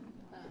tide?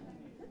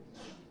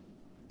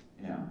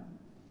 Yeah.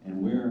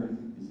 And where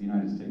is the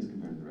United States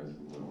compared to the rest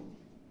of the world?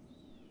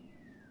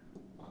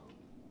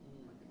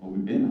 Well,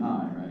 we've been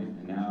high, right?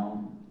 And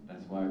now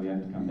that's why we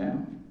have to come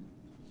down.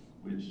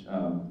 Which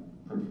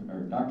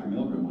Dr.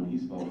 Milgram, when he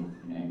spoke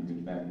in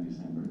Anchorage back in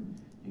December,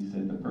 he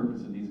said the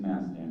purpose of these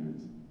math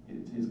standards,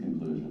 it's his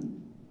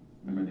conclusion.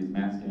 Remember, these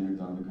math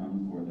standards on the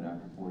Common Core that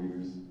after 4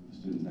 years, the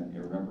students have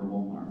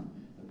irreparable harm.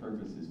 The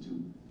purpose is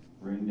to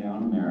bring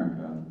down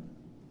America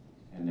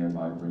and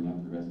thereby bring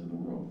up the rest of the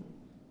world.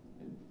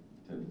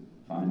 To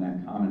find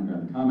that common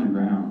ground. The common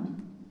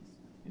ground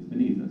is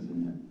beneath us,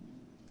 isn't it?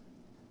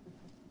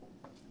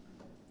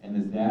 And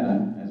this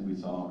data, as we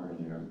saw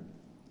earlier,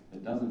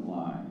 it doesn't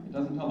lie. It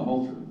doesn't tell the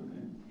whole truth,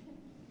 okay?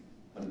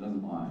 But it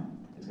doesn't lie.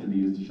 It's going to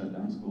be used to shut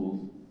down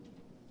schools.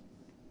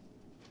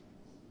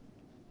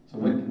 So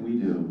what can we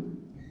do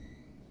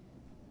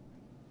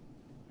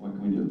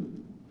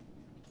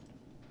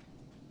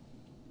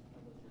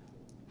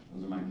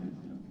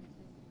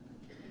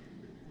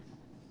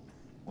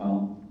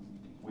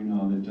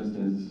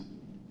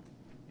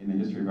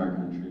our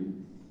country.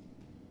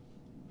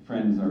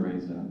 Friends are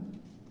raised up.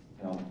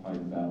 They all fight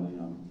the battle, you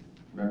know.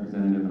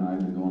 Representative and I have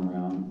been going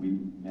around. We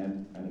met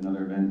at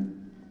another event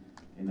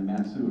in the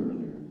Matsu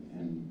earlier.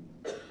 And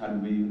how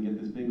did we even get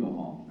this bingo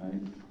hall,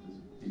 right?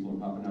 People are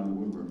popping out of the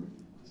woodwork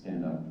to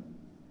stand up.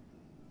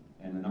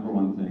 And the number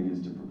one thing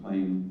is to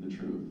proclaim the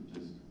truth.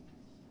 Just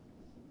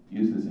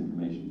use this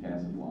information,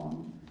 pass it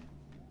along.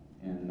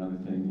 And another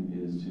thing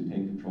is to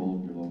take control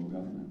of your local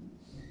government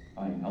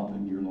by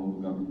helping your local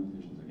government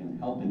officials. Again,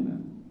 helping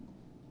them,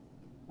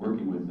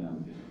 working with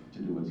them to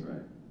do what's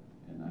right.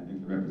 And I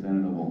think the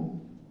representative will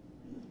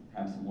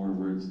have some more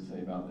words to say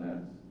about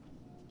that.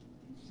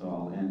 So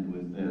I'll end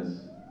with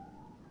this.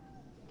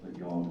 Let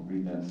you all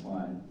read that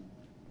slide.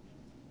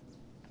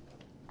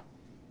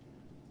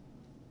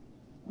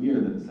 We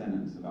are the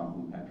descendants about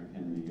whom Patrick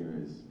Henry here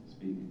is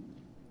speaking.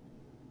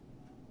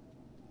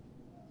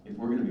 If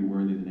we're going to be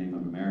worthy of the name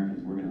of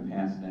Americans, we're going to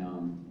pass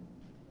down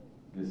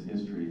this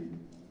history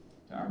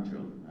to our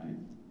children, right?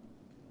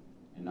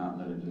 And not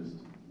let it just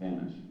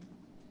vanish.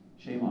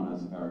 Shame on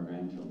us if our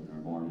grandchildren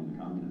are born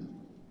into communism.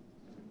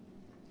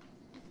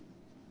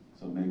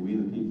 So may we,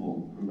 the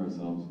people, prove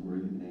ourselves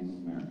worthy of the name of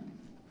America.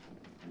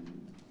 Thank you.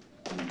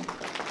 Thank you.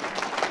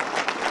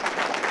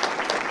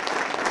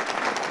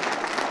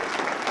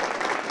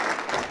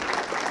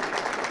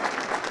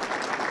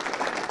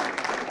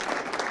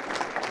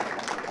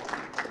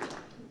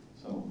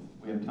 So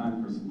we have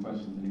time for some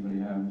questions. Anybody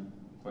have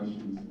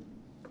questions?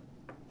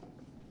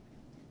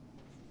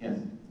 Yes.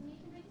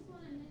 Nathan, I just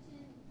want to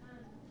mention,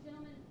 the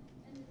gentleman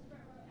in this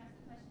front row asked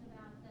a question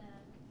about the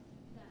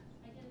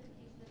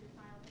identification of the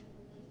child and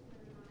the place to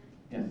put it on.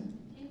 Yes.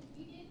 And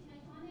you did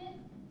touch on it.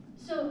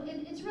 So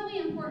it's really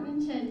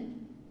important to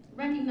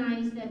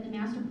recognize that the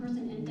master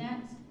person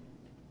index,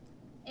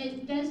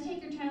 it does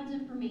take your child's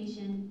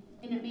information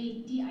and it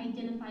may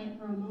de-identify it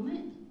for a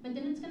moment, but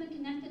then it's going to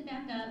connect it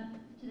back up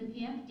to the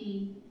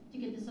PFD to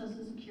get the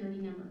social security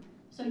number.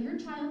 So your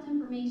child's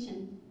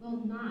information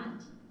will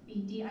not be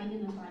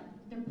de-identified.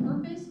 The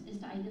purpose is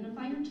to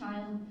identify your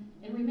child,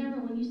 and remember,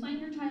 when you sign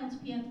your child's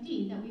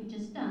PFD that we've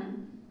just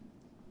done,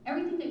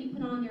 everything that you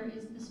put on there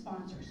is the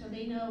sponsor, so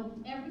they know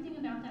everything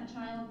about that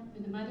child,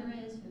 who the mother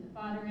is, who the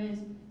father is,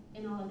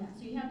 and all of that.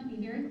 So you have to be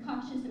very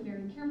cautious and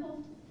very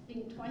careful.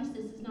 Think twice.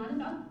 This is not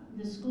about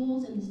the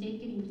schools and the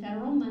state getting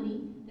federal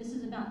money. This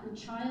is about your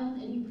child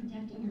and you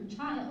protecting your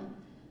child.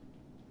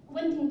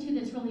 One thing, too,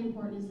 that's really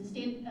important is the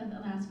state of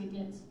Alaska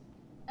gets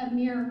a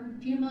mere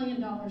few $1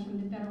 million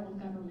from the federal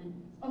government.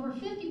 Over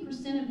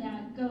 50% of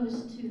that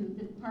goes to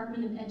the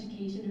Department of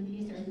Education and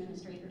pays their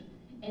administrators.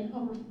 And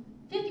over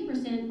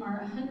 50%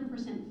 are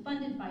 100%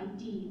 funded by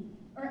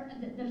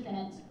the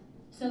feds.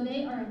 So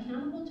they are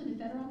accountable to the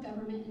federal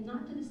government and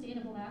not to the state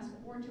of Alaska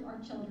or to our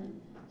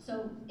children.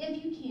 So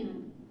if you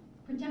can,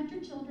 protect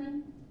your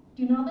children.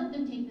 Do not let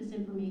them take this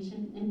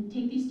information and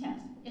take these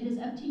tests. It is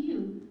up to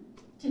you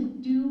to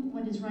do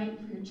what is right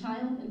for your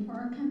child and for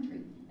our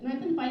country. And I've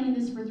been fighting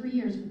this for 3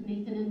 years with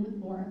Nathan and with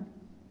Lora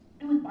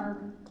and with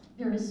Barbara.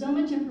 There is so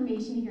much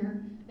information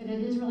here that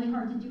it is really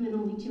hard to do in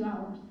only 2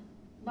 hours.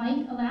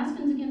 Like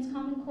Alaskans Against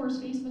Common Core's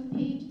Facebook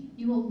page,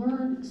 you will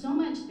learn so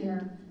much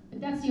there,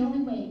 but that's the only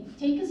way.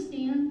 Take a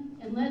stand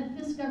and let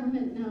this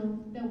government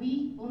know that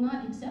we will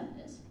not accept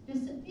this.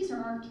 These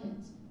are our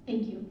kids.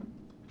 Thank you.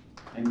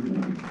 Thank you.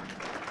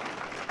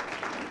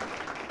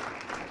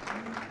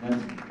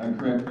 That's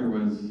correct.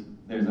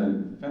 There's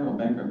a federal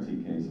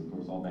bankruptcy case. Of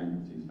course, all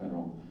bankruptcy is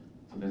federal.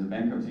 So there's a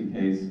bankruptcy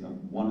case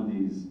of one of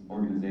these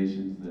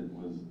organizations that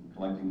was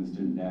collecting the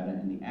student data,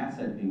 and the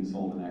asset being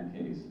sold in that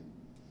case,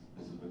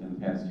 this is within the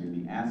past year,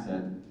 the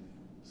asset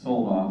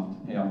sold off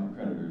to pay off the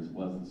creditors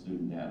was the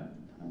student data,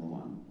 number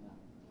one.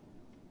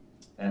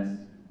 That's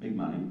big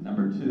money.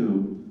 Number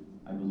two,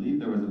 I believe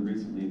there was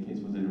recently a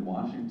case, was it in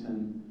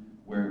Washington,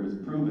 where it was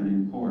proven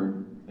in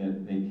court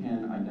that they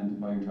can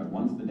identify your child.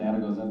 Once the data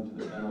goes up to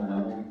the federal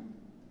level,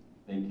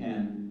 they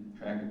can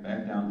track it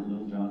back down to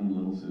little Johnny and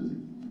little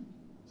Susie.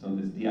 So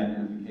this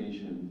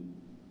de-identification,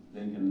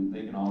 they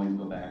can always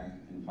go back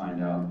and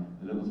find out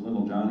that it was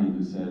little Johnny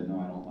who said, no,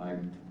 I don't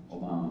like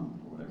Obama,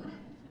 or whatever.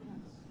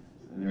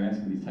 And they're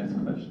asking these types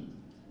of questions.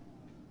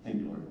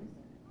 Thank you, Lord.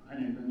 Hi,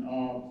 Nathan.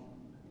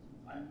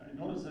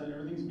 I noticed that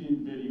everything's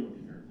being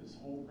videoed here, this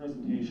whole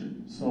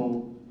presentation.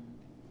 So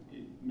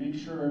make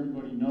sure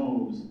everybody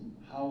knows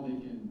how they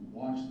can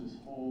watch this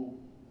whole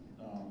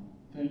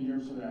thing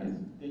here so that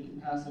they can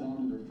pass it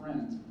on to their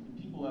friends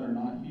and people that are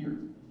not here.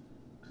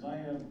 Because I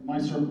have my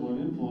circle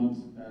of influence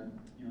that,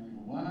 they go,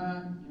 what?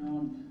 I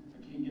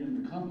can't get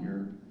them to come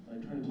here, but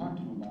I try to talk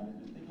to them about it.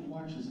 And if they can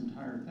watch this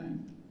entire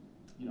thing,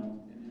 and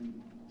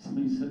then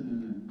somebody sitting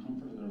in the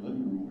comfort of their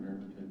living room or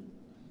whatever could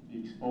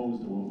be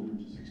exposed to what we were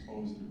just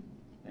exposed to.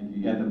 Thank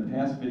you. Yeah, the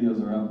past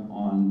videos are up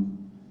on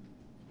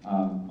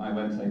my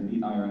website,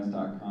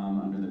 beatirs.com,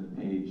 under the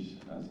page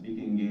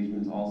Speaking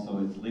Engagements.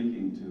 Also, it's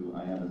linking to,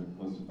 I have it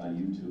posted by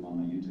YouTube on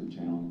my YouTube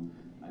channel.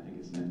 I think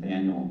it's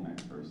Nathan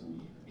MacPherson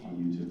on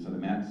YouTube. So the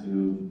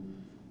Matsu,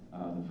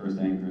 the first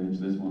Anchorage,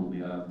 this one will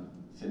be up.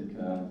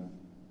 Sitka.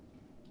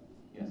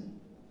 Yes?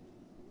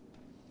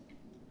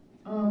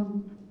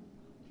 Do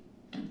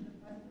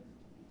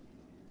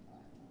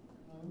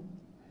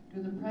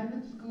the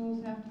private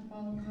schools have to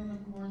follow Common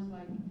Cores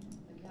like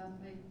the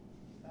Catholic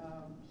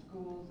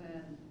schools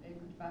and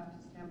Anchorage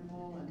Baptist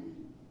Temple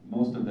and?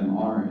 Most of them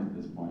are at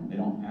this point. They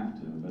don't have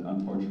to, but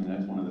unfortunately,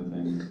 that's one of the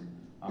things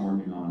I'm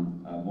working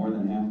on. More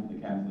than half of the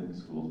Catholic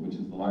schools, which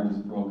is the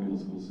largest parochial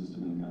school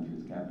system in the country,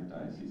 is Catholic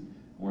diocese.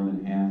 More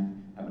than half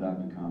have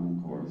adopted Common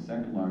Core. The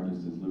second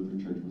largest is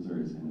Lutheran Church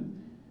Missouri Synod.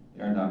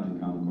 They are adopting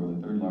Common Core. The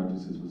third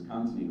largest is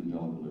Wisconsin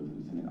Evangelical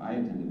Lutheran Synod. I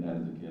attended that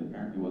as a kid.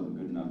 Apparently, it wasn't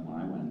good enough when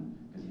I went,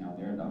 because now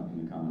they're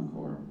adopting the Common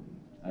Core.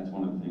 That's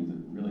one of the things that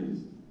really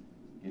is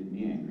getting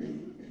me angry.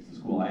 The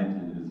school I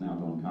attended is now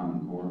going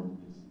Common Core.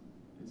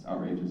 It's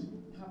outrageous.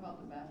 How about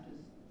the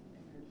Baptist,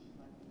 Anchorage,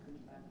 like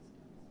Anchorage Baptist?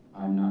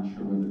 I'm not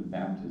sure whether the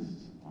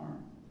Baptists are.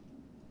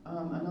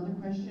 Another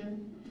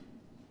question.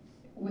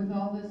 With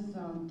all this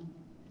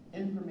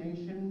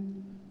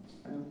information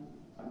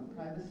of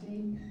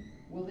privacy,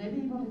 will they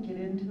be able to get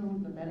into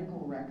the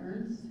medical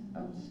records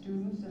of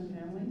students and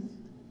families?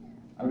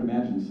 I would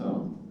imagine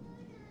so.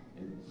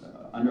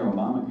 Under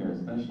Obamacare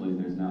especially,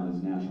 there's now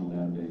this national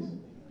database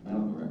of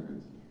medical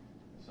records.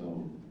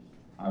 So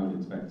I would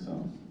expect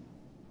so.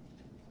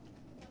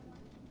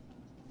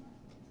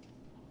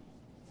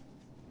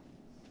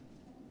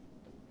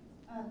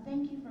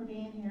 Thank you for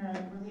being here. I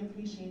really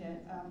appreciate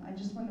it. I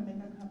just want to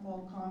make a couple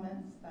of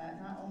comments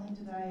that not only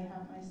did I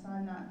have my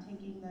son not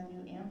taking the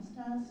new AMPS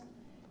test,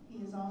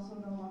 he is also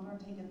no longer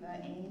taking the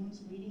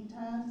AIMS reading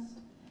test.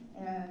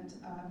 And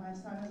my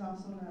son is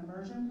also in an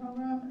immersion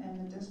program,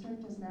 and the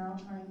district is now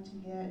trying to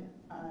get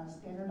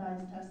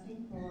standardized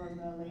testing for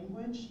the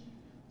language.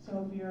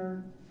 So if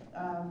your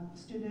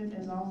student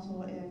is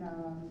also in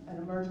an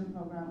immersion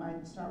program,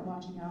 I'd start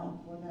watching out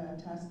for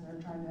the tests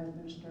they're trying to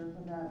administer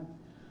for them.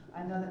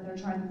 I know that they're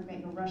trying to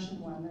make a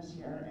Russian one this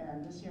year,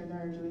 and this year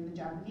they're doing the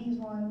Japanese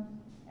one,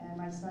 and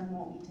my son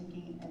won't be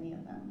taking any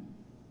of them.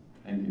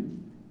 Thank you.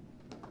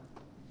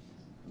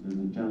 There's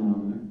a gentleman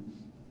over there.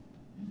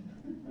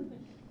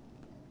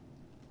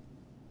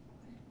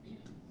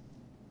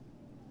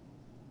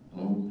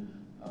 Hello.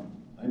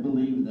 I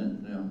believe that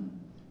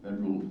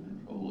federal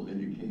control of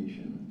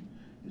education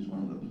is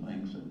one of the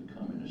planks of the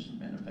Communist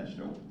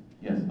Manifesto.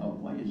 Yes.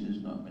 Why is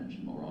this not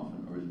mentioned more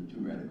often, or is it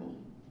too radical?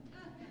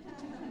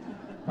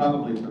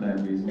 Probably for that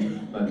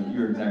reason, but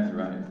you're exactly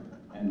right.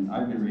 And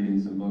I've been reading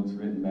some books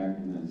written back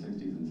in the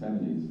 60s and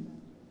 70s,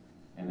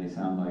 and they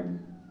sound like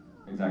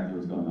exactly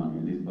what's going on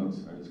here. These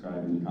books are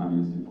describing the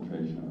communist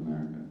infiltration of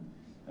America.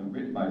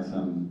 Written by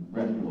some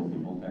reputable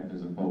people. In fact,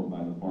 there's a quote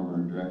by the former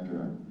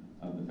director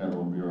of the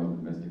Federal Bureau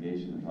of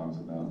Investigation that talks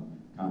about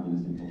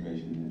communist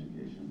infiltration in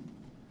education.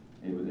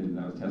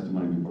 That was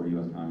testimony before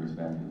U.S. Congress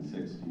back in the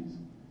 60s.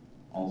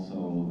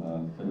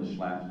 Also, Phyllis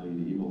Schlafly,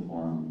 the Eagle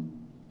Forum,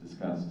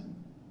 discussed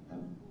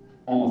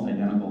almost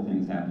identical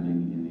things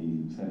happening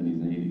in the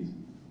 70s and 80s.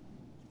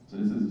 So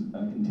this is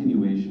a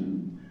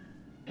continuation.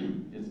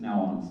 It's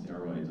now on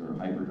steroids or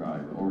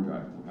hyperdrive or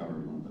overdrive, or however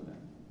you want to put that.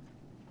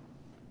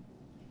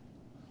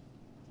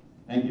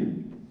 Thank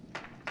you.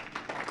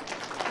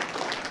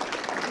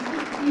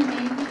 This is pretty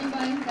amazing, you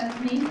guys. That's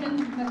Nathan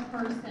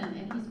MacPherson,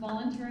 and he's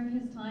volunteering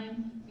his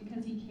time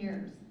because he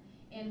cares.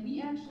 And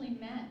we actually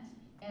met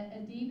at a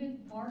David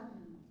Martin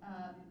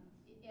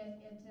at